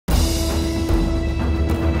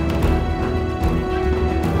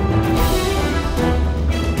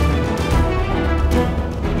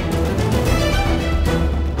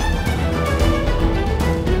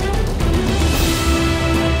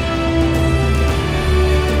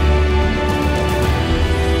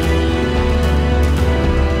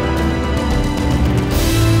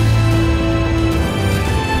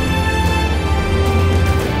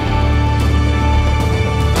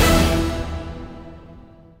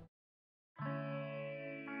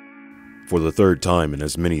For the third time in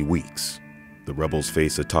as many weeks, the Rebels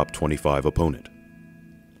face a top 25 opponent.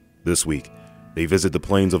 This week, they visit the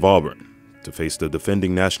plains of Auburn to face the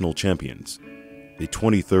defending national champions, the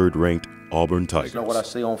 23rd ranked Auburn Tigers. You know what I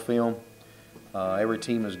see on film? Every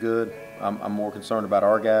team is good. I'm more concerned about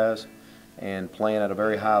our guys and playing at a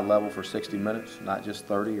very high level for 60 minutes, not just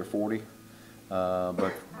 30 or 40,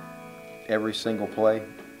 but every single play,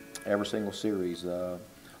 every single series.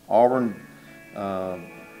 Auburn,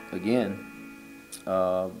 again,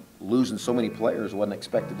 losing so many players wasn't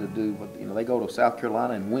expected to do. You know, they go to South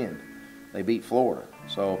Carolina and win. They beat Florida.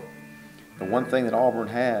 So the one thing that Auburn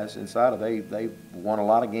has inside of they've won a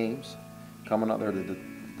lot of games, coming up there the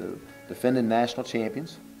defending national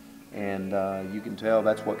champions, and you can tell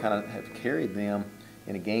that's what kind of have carried them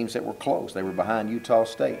in the games that were close. They were behind Utah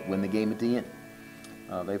State, win the game at the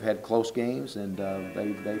end. They've had close games, and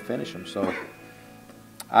they finish them. So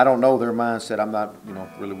I don't know their mindset. I'm not,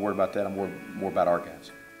 really worried about that. I'm more about our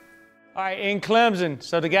guys. All right, in Clemson,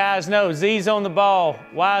 so the guys know Z's on the ball,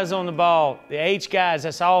 Y's on the ball. The H guys,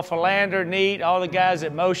 that's all Philander, Neat, all the guys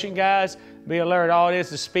that motion guys, be alert. All it is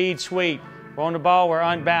speed sweep. We're on the ball, we're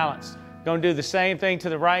unbalanced. Going to do the same thing to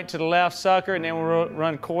the right, to the left sucker, and then we'll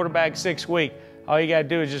run quarterback 6 week. All you got to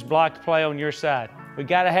do is just block the play on your side. We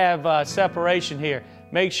got to have separation here.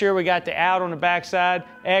 Make sure we got the out on the backside.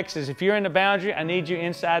 X's, if you're in the boundary, I need you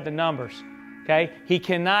inside the numbers, okay? He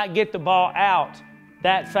cannot get the ball out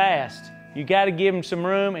that fast. You got to give him some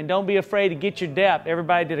room, and don't be afraid to get your depth.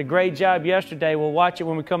 Everybody did a great job yesterday. We'll watch it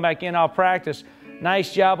when we come back in. I'll practice.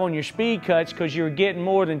 Nice job on your speed cuts because you were getting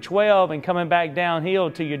more than 12 and coming back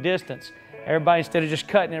downhill to your distance. Everybody, instead of just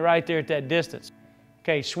cutting it right there at that distance.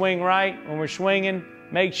 Okay, swing right. When we're swinging,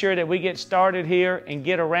 make sure that we get started here and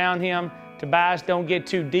get around him. Tobias, don't get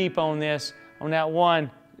too deep on this. On that one,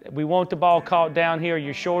 we want the ball caught down here.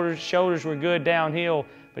 Your shoulders were good downhill,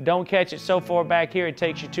 but don't catch it so far back here it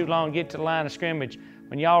takes you too long to get to the line of scrimmage.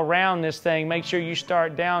 When y'all round this thing, make sure you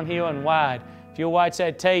start downhill and wide. If you'll watch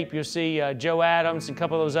that tape, you'll see Joe Adams and a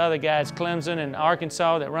couple of those other guys, Clemson and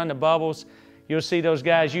Arkansas, that run the bubbles. You'll see those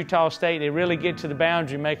guys, Utah State, they really get to the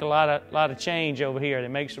boundary, make a lot of change over here. They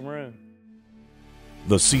make some room.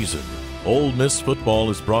 The season, Ole Miss football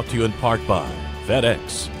is brought to you in part by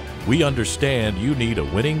FedEx. We understand you need a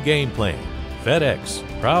winning game plan. FedEx,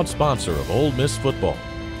 proud sponsor of Ole Miss football.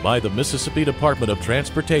 By the Mississippi Department of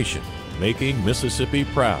Transportation, making Mississippi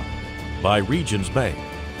proud. By Regions Bank,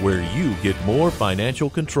 where you get more financial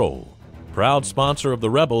control. Proud sponsor of the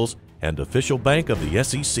Rebels and official bank of the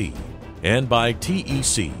SEC. And by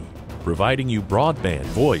TEC, providing you broadband,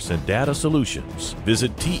 voice, and data solutions.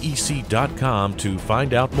 Visit TEC.com to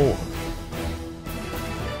find out more.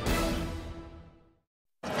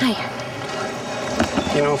 Hi.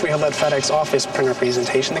 If we held that FedEx office printer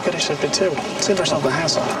presentation, they could have shipped it too. Save ourselves the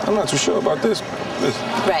hassle. I'm not too sure about this.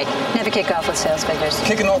 Right. Never kick off with sales figures.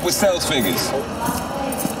 Kicking off with sales figures.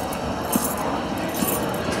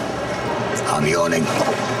 I'm yawning.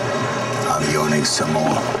 I'm yawning some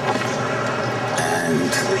more.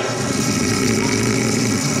 And...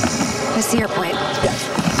 What's your point?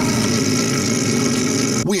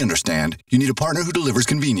 We understand. You need a partner who delivers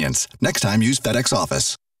convenience. Next time, use FedEx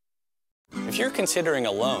Office. If you're considering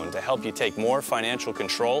a loan to help you take more financial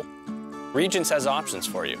control, Regions has options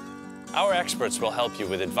for you. Our experts will help you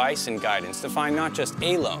with advice and guidance to find not just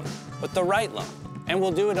a loan, but the right loan. And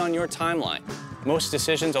we'll do it on your timeline. Most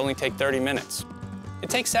decisions only take 30 minutes. It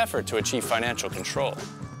takes effort to achieve financial control,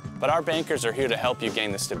 but our bankers are here to help you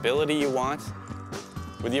gain the stability you want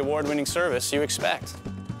with the award-winning service you expect.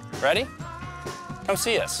 Ready? Come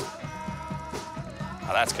see us.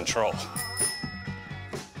 Now that's control.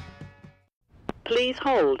 Please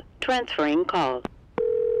hold. Transferring call.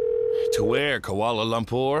 To where, Kuala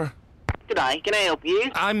Lumpur? G'day, can I help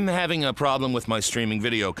you? I'm having a problem with my streaming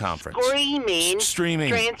video conference. Screaming. Streaming.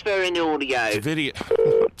 Transferring audio. Video.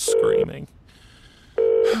 Screaming.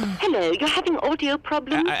 Hello, you're having audio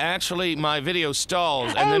problems? Actually, my video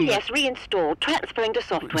stalls and oh, then... yes, reinstall. Transferring to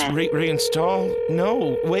software. Reinstall?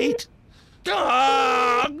 No, wait.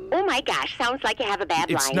 Oh my gosh, sounds like you have a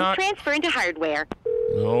bad It's line. not... Transferring to hardware.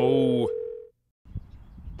 No.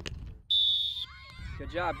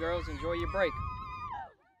 Good job, girls. Enjoy your break.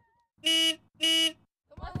 Come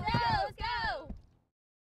on, let's go!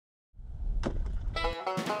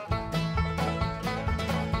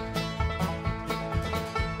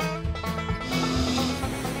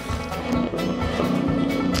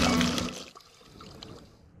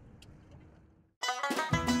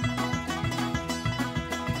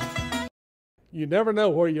 You never know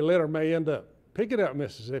where your letter may end up. Pick it up,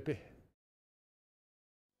 Mississippi.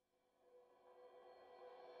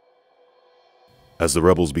 As the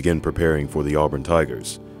Rebels begin preparing for the Auburn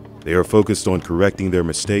Tigers, they are focused on correcting their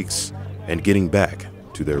mistakes and getting back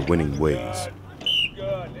to their winning ways.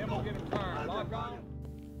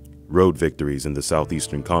 Road victories in the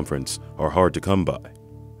Southeastern Conference are hard to come by,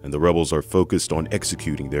 and the Rebels are focused on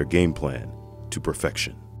executing their game plan to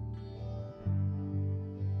perfection.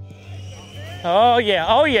 Oh yeah,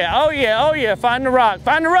 oh yeah, oh yeah, oh yeah. Find the rock,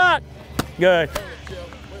 find the rock. Good.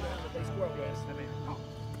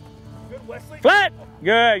 Flat.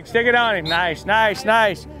 Good. Stick it on him. Nice, nice,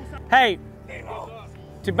 nice. Hey,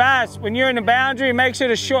 Tobias, when you're in the boundary, makes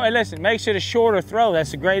it a short. Listen, makes it a shorter throw.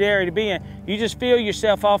 That's a great area to be in. You just feel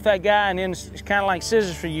yourself off that guy, and then it's kind of like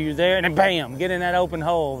scissors for you there, and then bam, get in that open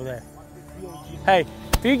hole over there. Hey,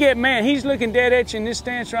 if you get man, he's looking dead at you in this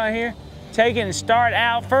stance right here. Take it and start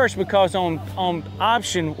out first, because on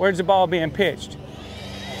option, where's the ball being pitched?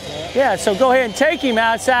 Yeah, so go ahead and take him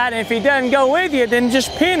outside, and if he doesn't go with you, then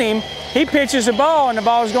just pin him. He pitches the ball, and the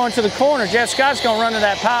ball's going to the corner. Jeff Scott's going to run to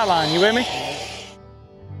that pylon. You with me?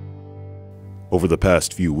 Over the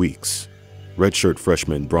past few weeks, redshirt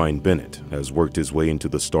freshman Brian Bennett has worked his way into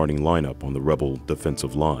the starting lineup on the Rebel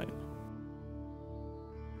defensive line.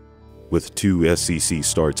 With 2 SEC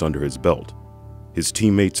starts under his belt, his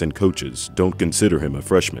teammates and coaches don't consider him a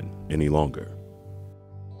freshman any longer.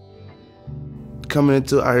 Coming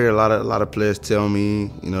into, I hear a lot of players tell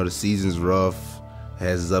me, you know, the season's rough,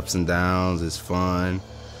 has its ups and downs, it's fun.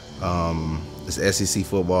 It's SEC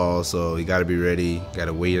football, so you got to be ready. Got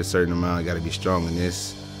to weigh a certain amount. Got to be strong in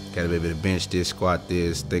this. Got to be able to bench this, squat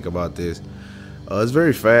this, think about this. It's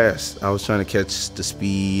very fast. I was trying to catch the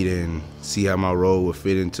speed and see how my role would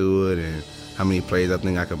fit into it and how many plays I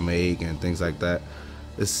think I could make and things like that.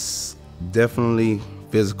 It's definitely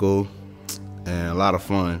physical and a lot of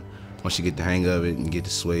fun once you get the hang of it and get the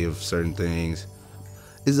sway of certain things.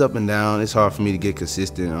 It's up and down. It's hard for me to get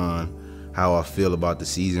consistent on how I feel about the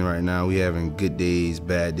season right now. We having good days,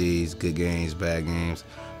 good games, bad games.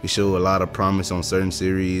 We show a lot of promise on certain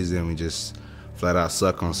series, and we just flat out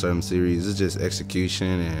suck on certain series. It's just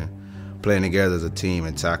execution and playing together as a team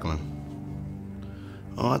and tackling.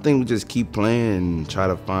 I think we just keep playing and try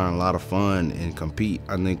to find a lot of fun and compete.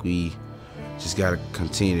 I think we just got to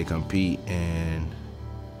continue to compete, and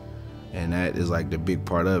that is like the big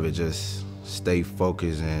part of it. Just stay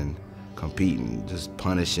focused and competing, just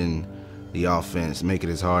punishing the offense, make it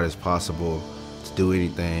as hard as possible to do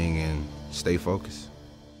anything and stay focused.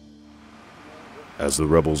 As the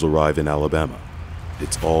Rebels arrive in Alabama,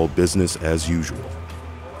 it's all business as usual.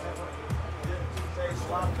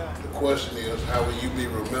 The question is, how will you be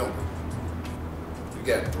remembered? You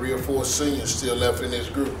got 3 or 4 seniors still left in this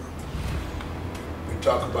group. We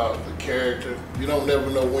talk about the character. You don't never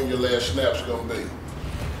know when your last snap's gonna be,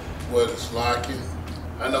 what it's like.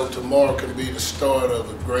 I know tomorrow can be the start of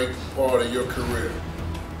a great part of your career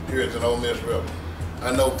here as an Ole Miss Rebel.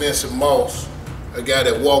 I know Vincent Moss, a guy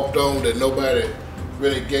that walked on that nobody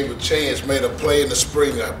really gave a chance, made a play in the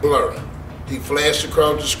spring, got blurred. He flashed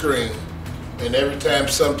across the screen, and every time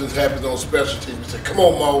something happens on special teams, he said, "Come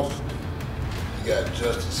on, Moss." You got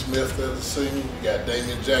Justin Smith as a senior, you got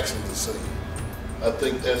Damian Jackson as a senior. I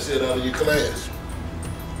think that's it out of your class.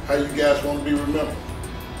 How you guys want to be remembered?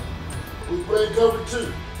 We play cover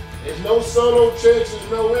 2. There's no solo checks, there's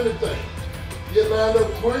no anything. Get lined up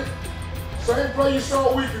quick. Same play you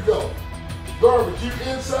saw a week ago. Garbage, you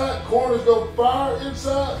inside, corners go fire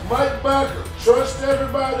inside. Mike Backer, trust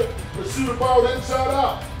everybody, pursue the ball inside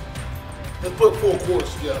out. Let's put 4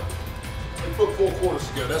 quarters together. Let's put 4 quarters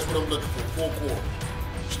together. That's what I'm looking for, 4 quarters.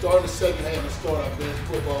 Start the second half and start our best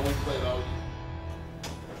football we played all year.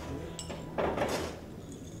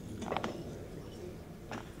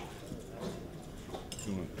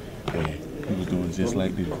 He was doing just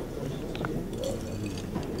like this.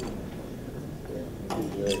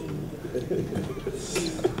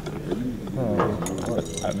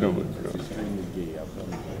 I know it, bro.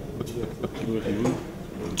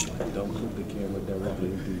 Don't put the camera directly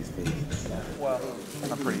into his face. Well,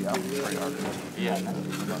 I'm pretty hard. Yeah.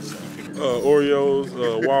 Oreos,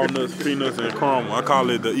 walnuts, peanuts, and caramel. I call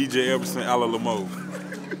it the E.J. Everson a la Lamo.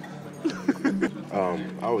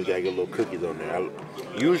 I always gotta get little cookies on there.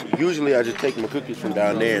 Usually I just take my cookies from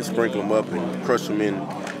down there and sprinkle them up and crush them in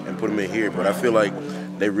and put them in here. But I feel like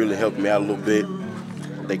they really helped me out a little bit.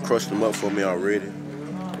 They crushed them up for me already.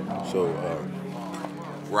 So,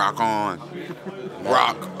 rock on.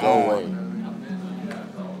 Rock on.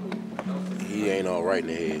 He ain't all right in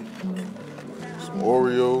the head. Some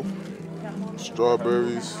Oreo,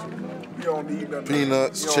 strawberries,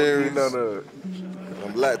 peanuts, cherries.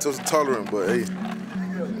 I'm lactose intolerant, but hey.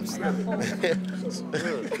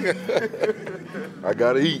 I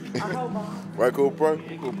gotta eat. Right, Cool Price?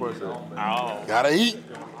 Cool Price. Gotta eat.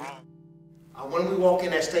 When we walk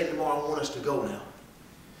in that stadium tomorrow, I want us to go now.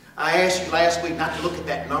 I asked you last week not to look at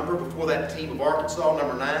that number before that team of Arkansas,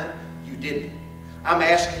 number 9. You didn't. I'm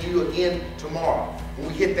asking you again tomorrow when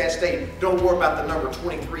we hit that stadium. Don't worry about the number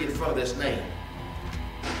 23 in front of this name.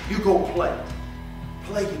 You go play.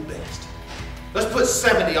 Play your best. Let's put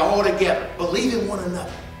 70 all together. Believe in one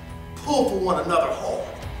another. Pull for one another hard.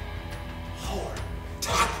 Hard.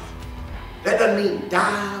 Tackle. That doesn't mean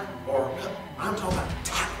dive or, I'm talking about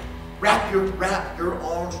tackle. Wrap your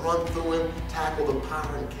arms, run through him, tackle the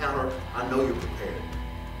power and counter. I know you're prepared.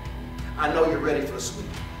 I know you're ready for the sweep.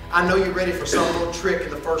 I know you're ready for some little trick in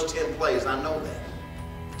the first 10 plays. I know that.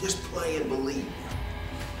 Just play and believe.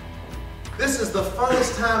 This is the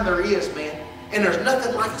funnest time there is, man. And there's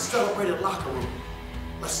nothing like a celebrated locker room.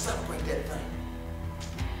 Let's celebrate that thing.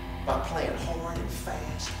 By playing hard and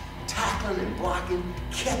fast, tackling and blocking,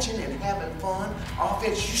 catching and having fun.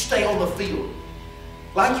 Offense, you stay on the field.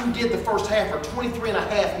 Like you did the first half for 23 and a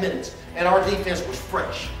half minutes, and our defense was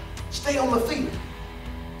fresh. Stay on the field.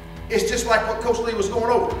 It's just like what Coach Lee was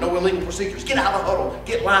going over. No illegal procedures. Get out of the huddle.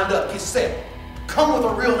 Get lined up. Get set. Come with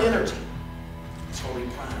a real energy. It's only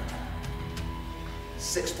prime time.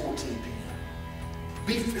 6:14 p.m.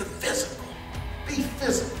 Be physical. Be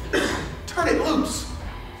physical. Turn it loose.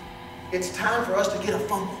 It's time for us to get a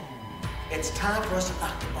fumble. It's time for us to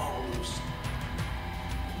knock the ball loose.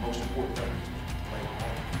 The most important thing is play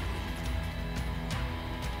hard.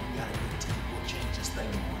 We got a good team. We'll change this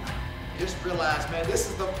thing tomorrow. Just realize, man, this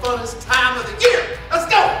is the funnest time of the year.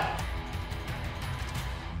 Let's go!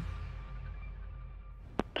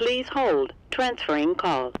 Please hold. Transferring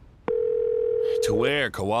call. To where,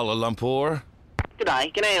 Kuala Lumpur?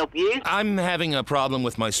 G'day, can I help you? I'm having a problem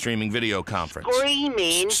with my streaming video conference.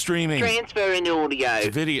 Screaming. Streaming. Transferring audio.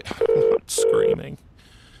 Video. Screaming.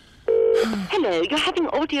 Hello, you're having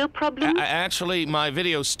audio problems? Actually, my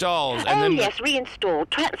video stalls and oh, then... yes, reinstall.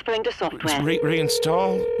 Transferring to software.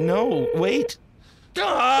 Reinstall? No, wait.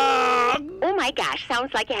 Oh my gosh,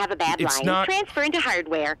 sounds like you have a bad It's line. not- Transferring to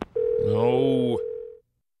hardware. No.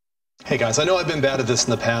 Hey guys, I know I've been bad at this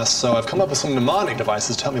in the past, so I've come up with some mnemonic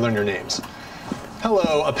devices to help me learn your names.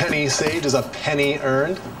 Hello, a penny saved is a penny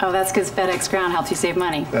earned. Oh, that's because FedEx Ground helps you save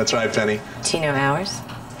money. That's right, Penny. Do you know ours?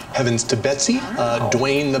 Heavens to Betsy,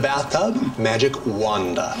 Dwayne the Bathtub, Magic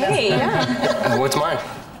Wanda. Hey, yeah. What's mine?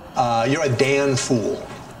 You're a Dan Fool.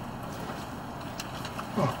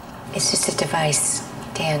 It's just a device.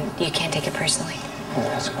 Dan, you can't take it personally.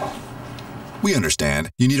 Let's go. We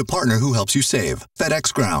understand you need a partner who helps you save.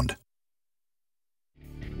 FedEx Ground.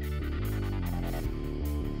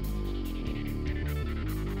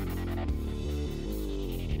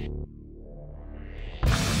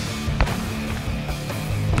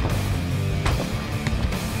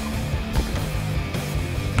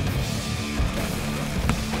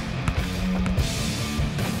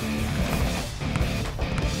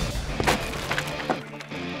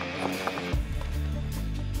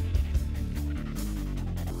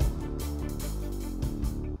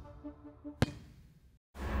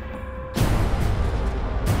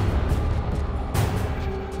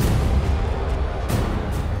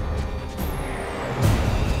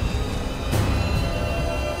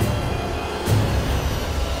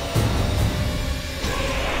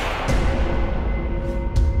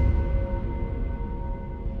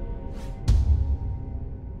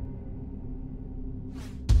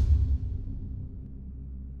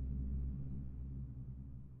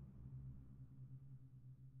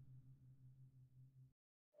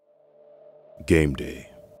 Game day.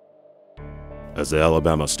 As the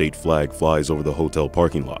Alabama state flag flies over the hotel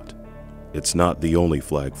parking lot, it's not the only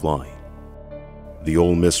flag flying. The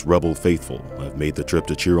Ole Miss Rebel faithful have made the trip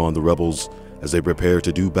to cheer on the Rebels as they prepare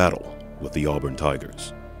to do battle with the Auburn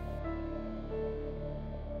Tigers.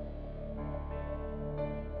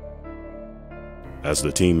 As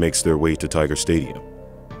the team makes their way to Tiger Stadium,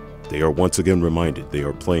 they are once again reminded they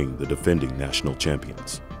are playing the defending national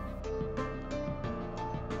champions.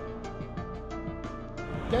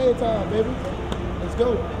 Game time, baby. Let's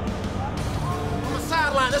go. On the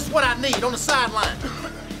sideline, that's what I need, on the sideline.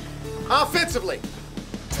 Offensively,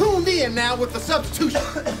 tuned in now with the substitution.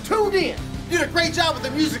 Tuned in. You did a great job with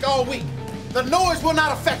the music all week. The noise will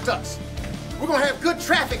not affect us. We're gonna have good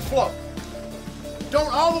traffic flow.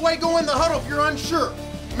 Don't all the way go in the huddle if you're unsure.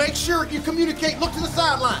 Make sure you communicate, look to the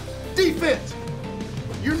sideline. Defense,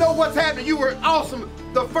 you know what's happening. You were awesome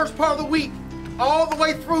the first part of the week, all the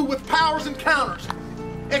way through with powers and counters.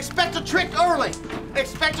 Expect a trick early.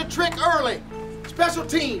 Expect a trick early. Special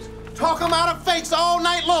teams, talk them out of fakes all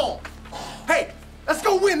night long. Hey, Let's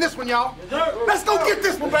go win this one, y'all. Let's go get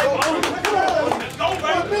this one, baby. Let's go,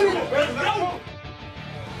 baby. Let's go.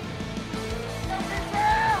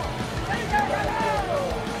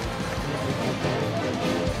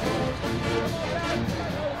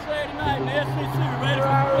 Saturday night in the SEC, ready for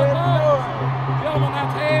football? Gentlemen,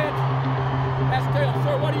 that's head. That's tail.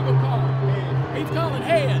 Sir, what are you going to call it? He's calling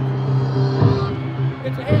head.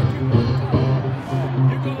 It's a head you want to call.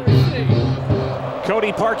 You're going to receive.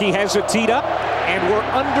 Cody Parkey has it teed up, and we're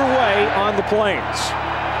underway on the Plains.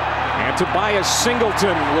 And Tobias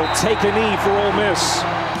Singleton will take a knee for Ole Miss.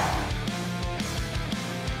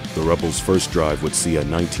 The Rebels' first drive would see a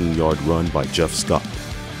 19-yard run by Jeff Scott.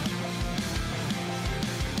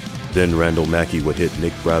 Then Randall Mackey would hit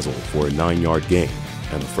Nick Brazel for a 9-yard gain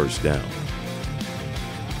and a first down.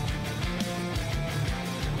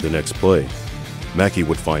 The next play, Mackey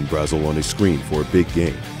would find Brazel on a screen for a big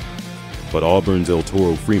gain, but Auburn's El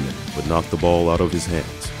Toro Freeman would knock the ball out of his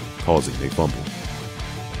hands, causing a fumble.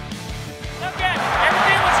 Look at it.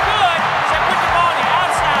 Everything was good, except put the ball on the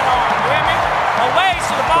outside arm. You hear me? Away,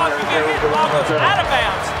 so the ball, you get hit, the ball goes out of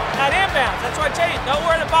bounds, not inbounds. That's what I tell you. Know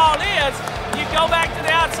where the ball is, you go back to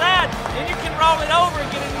the outside, then you can roll it over and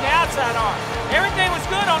get it in the outside arm. Everything was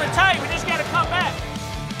good on the tape. We just got to come back.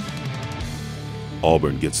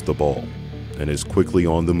 Auburn gets the ball and is quickly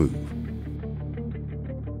on the move.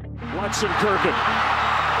 Lutzenkirchen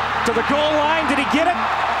to the goal line. Did he get it?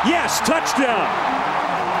 Yes, touchdown.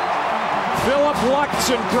 Philip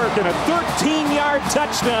Lutzenkirchen, a 13-yard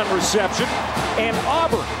touchdown reception, and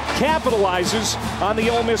Auburn capitalizes on the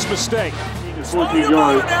Ole Miss mistake. 14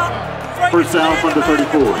 yards, first down from the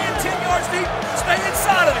 34. 10 yards deep, stay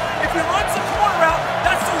inside of it. If he runs the corner route,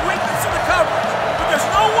 that's the weakness of the coverage. But there's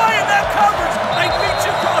no way in that coverage they beat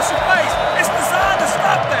you across your face. It's designed to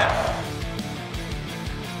stop that.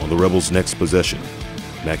 On the Rebels' next possession,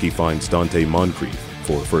 Mackey finds Dante Moncrief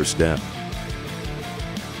for a first down.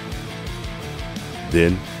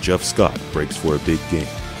 Then Jeff Scott breaks for a big gain.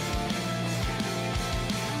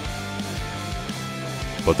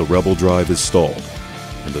 But the Rebel drive is stalled,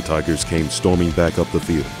 and the Tigers came storming back up the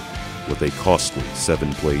field with a costly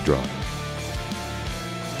 7-play drive.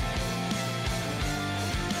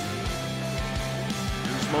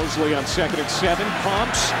 Here's Mosley on 2nd and 7,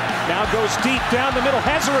 pumps, now goes deep down the middle,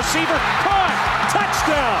 has a receiver, caught,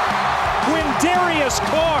 touchdown, Quindarius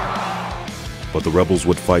Carr. But the Rebels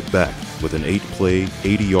would fight back with an 8-play,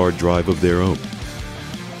 80-yard drive of their own.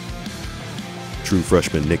 True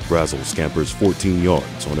freshman Nick Brazel scampers 14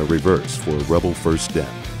 yards on a reverse for a Rebel first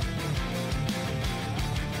down.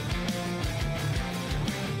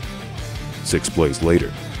 Six plays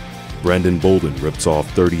later, Brandon Bolden rips off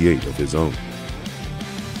 38 of his own.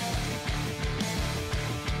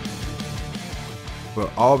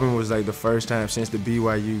 But Auburn was like the first time since the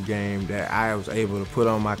BYU game that I was able to put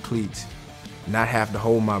on my cleats, not have to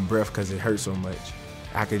hold my breath because it hurt so much.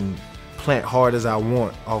 I can plant hard as I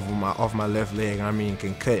want off my left leg. I mean,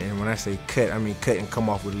 can cut, and when I say cut, I mean cut and come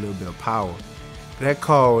off with a little bit of power. That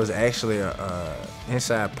call was actually a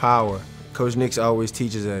inside power. Coach Nix always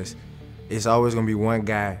teaches us it's always going to be one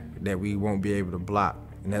guy that we won't be able to block,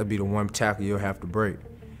 and that'll be the one tackle you'll have to break.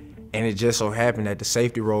 And it just so happened that the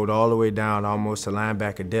safety rolled all the way down almost to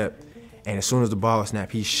linebacker depth, and as soon as the ball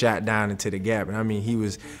snapped, he shot down into the gap. And I mean, he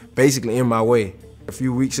was basically in my way. A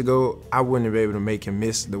few weeks ago, I wouldn't have been able to make him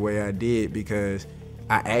miss the way I did because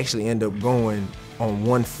I actually ended up going on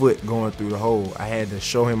one foot going through the hole. I had to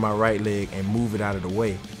show him my right leg and move it out of the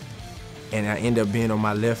way. And I ended up being on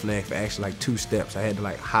my left leg for actually like 2 steps. I had to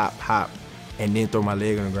like hop, and then throw my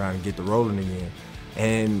leg on the ground and get the rolling again.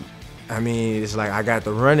 And I mean, it's like I got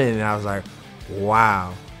the running and I was like,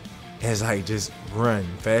 wow. And it's like, just run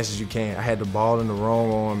fast as you can. I had the ball in the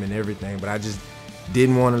wrong arm and everything, but I just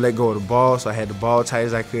didn't want to let go of the ball, so I had the ball tight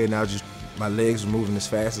as I could, and I was just, my legs were moving as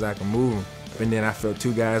fast as I could move them. And then I felt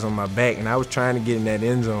 2 guys on my back, and I was trying to get in that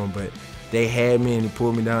end zone, but they had me and he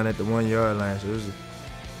pulled me down at the 1-yard line, so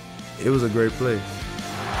it was a great play.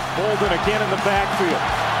 Bolden again in the backfield.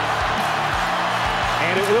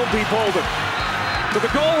 And it will be Bolden. To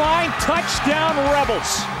the goal line, touchdown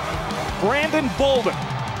Rebels. Brandon Bolden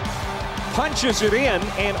punches it in,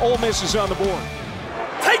 and Ole Miss is on the board.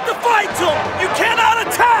 Take the fight to him. You cannot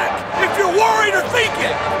attack if you're worried or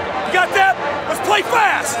thinking. You got that? Let's play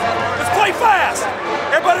fast. Let's play fast.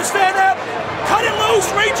 Everybody understand that? Cut it loose,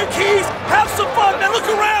 read your keys, have some fun, then look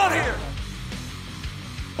around here.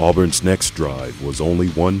 Auburn's next drive was only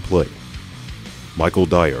one play. Michael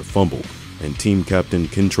Dyer fumbled, and team captain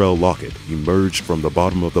Kentrell Lockett emerged from the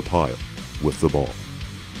bottom of the pile with the ball.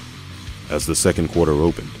 As the second quarter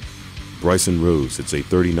opened, Bryson Rose hits a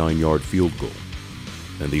 39-yard field goal,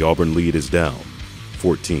 and the Auburn lead is down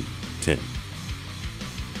 14-10.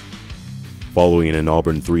 Following an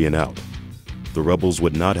Auburn 3-and-out, the Rebels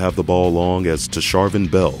would not have the ball long as Tasharvin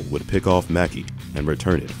Bell would pick off Mackey and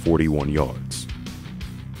return it 41 yards.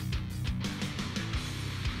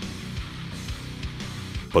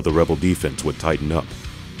 But the Rebel defense would tighten up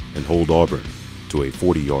and hold Auburn to a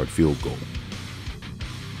 40-yard field goal.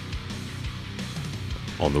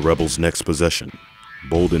 On the Rebels' next possession,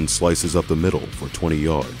 Bolden slices up the middle for 20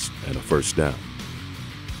 yards and a first down.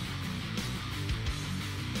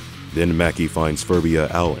 Then Mackey finds Furbia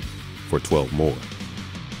Allen for 12 more.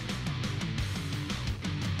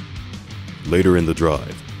 Later in the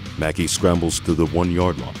drive, Mackey scrambles to the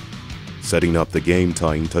 1-yard line, setting up the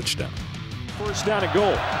game-tying touchdown. First down and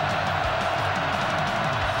goal.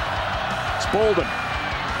 It's Bolden.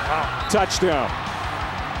 Touchdown.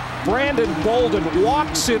 Brandon Bolden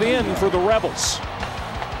walks it in for the Rebels.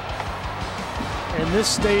 And this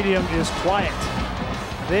stadium is quiet.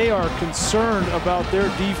 They are concerned about their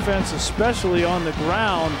defense, especially on the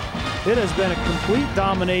ground. It has been a complete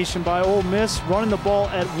domination by Ole Miss, running the ball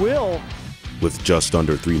at will. With just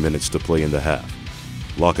under 3 minutes to play in the half,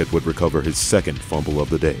 Lockett would recover his second fumble of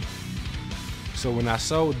the day. So when I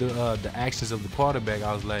saw the actions of the quarterback,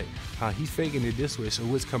 I was like, he's faking it this way, so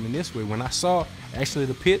what's coming this way? When I saw actually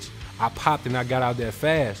the pitch, I popped and I got out there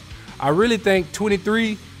fast. I really think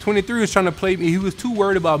 23 was trying to play me. He was too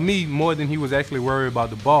worried about me more than he was actually worried about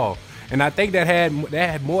the ball. And I think that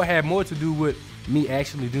had more to do with me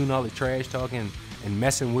actually doing all the trash talking and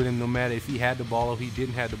messing with him no matter if he had the ball or he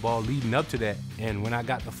didn't have the ball leading up to that. And when I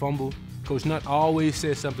got the fumble, Coach Nutt always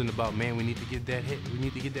said something about, man, we need to get that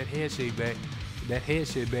head shake back. That head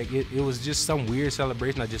shake back. It was just some weird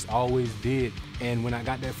celebration I just always did. And when I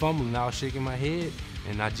got that fumble and I was shaking my head,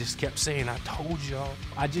 and I just kept saying, I told y'all.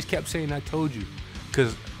 I just kept saying, I told you.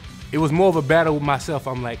 Because it was more of a battle with myself.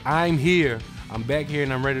 I'm like, I'm here, I'm back here,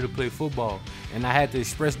 and I'm ready to play football. And I had to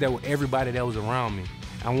express that with everybody that was around me.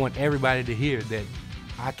 I want everybody to hear that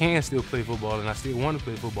I can still play football, and I still want to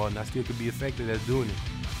play football, and I still could be effective at doing it.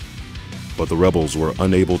 But the Rebels were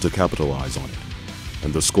unable to capitalize on it,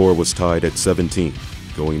 and the score was tied at 17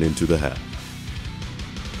 going into the half.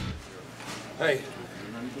 Hey,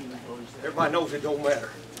 everybody knows it don't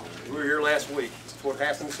matter. We were here last week. It's what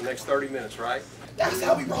happens the next 30 minutes, right? That's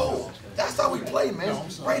how we roll. That's how we play, man.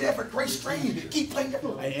 Great effort, great stream. Keep playing.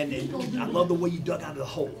 And I love the way you dug out of the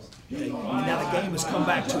hole. Okay? And now the game has come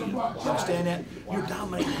back to you. You understand that? You're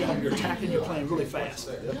dominating the game. You're attacking. You're playing really fast.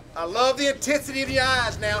 I love the intensity of the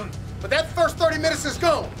eyes now, but that first 30 minutes is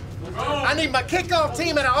gone. I need my kickoff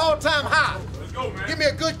team at an all-time high. Let's go, man. Give me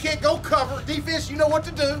a good kick, go cover. Defense, you know what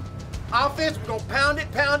to do. Offense, we're gonna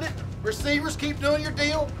pound it. Receivers, keep doing your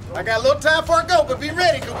deal. I got a little time before I go, but be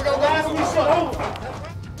ready, because we're gonna go some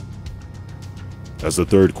fun. As the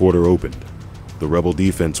third quarter opened, the Rebel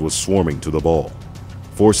defense was swarming to the ball,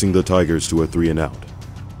 forcing the Tigers to a 3-and-out.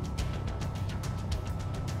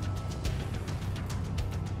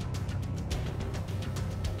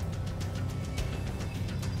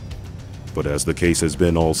 But as the case has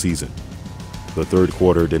been all season, the third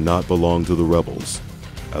quarter did not belong to the Rebels,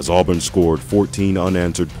 as Auburn scored 14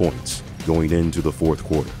 unanswered points going into the fourth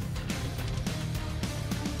quarter.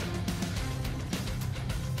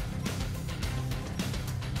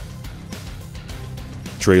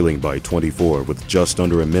 Trailing by 24 with just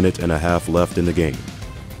under a minute and a half left in the game,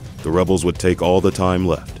 the Rebels would take all the time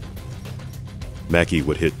left. Mackey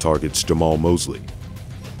would hit targets Jamal Mosley,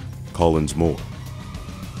 Collins Moore,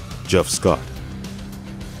 Jeff Scott,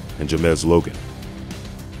 and Jamez Logan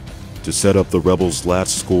to set up the Rebels'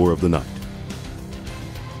 last score of the night.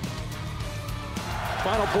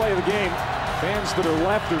 Final play of the game. Fans that are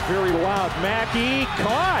left are very loud. Mackey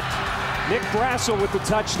caught. Nick Brassel with the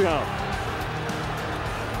touchdown.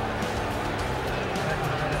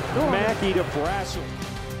 Mackey to Brassel.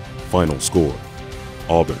 Final score,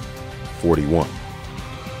 Auburn 41,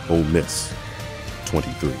 Ole Miss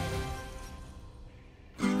 23.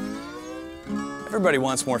 Everybody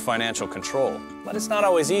wants more financial control, but it's not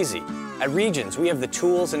always easy. At Regions, we have the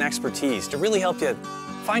tools and expertise to really help you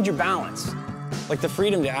find your balance, like the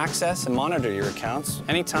freedom to access and monitor your accounts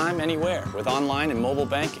anytime, anywhere, with online and mobile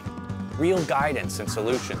banking. Real guidance and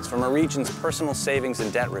solutions from a Regions personal savings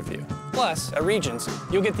and debt review. Plus, at Regions,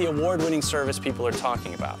 you'll get the award-winning service people are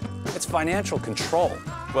talking about. It's financial control.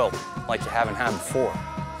 Well, like you haven't had before.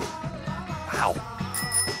 Wow,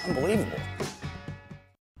 unbelievable.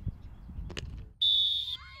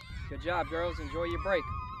 Good job, girls. Enjoy your break.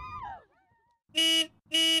 Come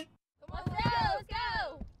on, let's go!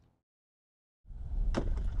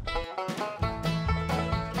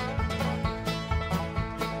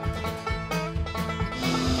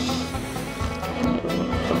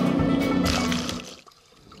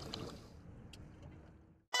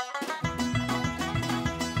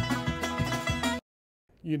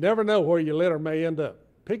 You never know where your litter may end up.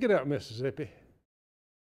 Pick it up, Mississippi.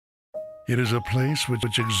 It is a place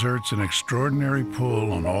which exerts an extraordinary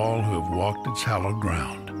pull on all who have walked its hallowed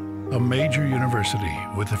ground. A major university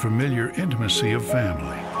with the familiar intimacy of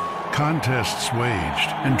family. Contests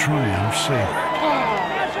waged and triumphs savored.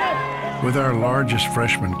 With our largest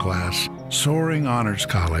freshman class, soaring honors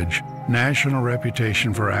college, national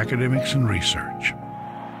reputation for academics and research.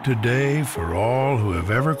 Today, for all who have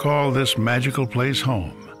ever called this magical place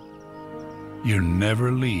home, you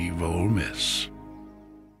never leave Ole Miss.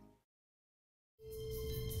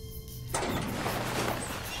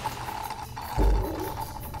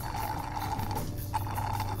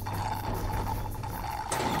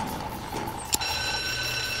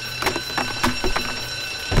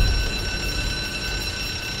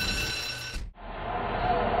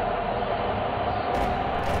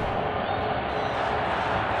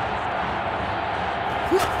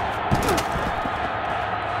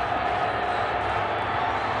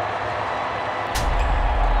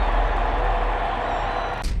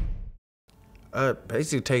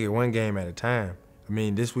 Basically take it one game at a time. I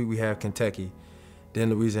mean, this week we have Kentucky, then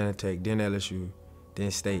Louisiana Tech, then LSU, then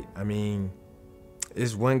State. I mean,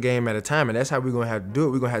 it's one game at a time, and that's how we're going to have to do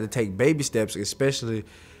it. We're going to have to take baby steps, especially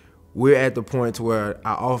we're at the point where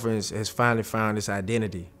our offense has finally found its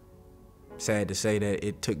identity. Sad to say that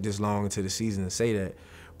it took this long into the season to say that,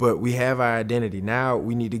 but we have our identity. Now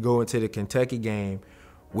we need to go into the Kentucky game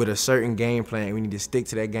with a certain game plan. We need to stick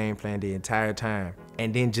to that game plan the entire time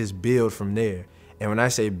and then just build from there. And when I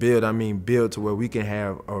say build, I mean build to where we can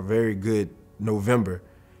have a very good November.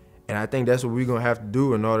 And I think that's what we're going to have to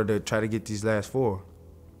do in order to try to get these last 4.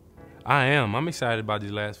 I'm excited about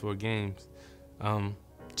these last 4 games.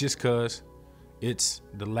 Just because it's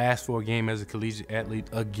the last 4 games as a collegiate athlete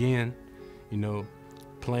again, you know,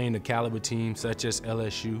 playing a caliber team such as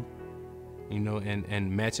LSU, you know,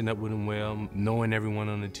 and matching up with them well, knowing everyone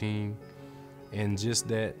on the team, and just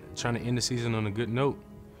that trying to end the season on a good note,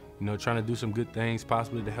 you know, trying to do some good things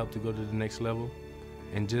possibly to help to go to the next level,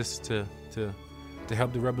 and just to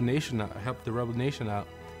help the Rebel Nation out,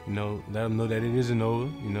 you know, let them know that it isn't over,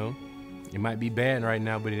 you know. It might be bad right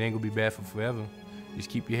now, but it ain't gonna be bad for forever.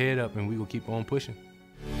 Just keep your head up and we will keep on pushing.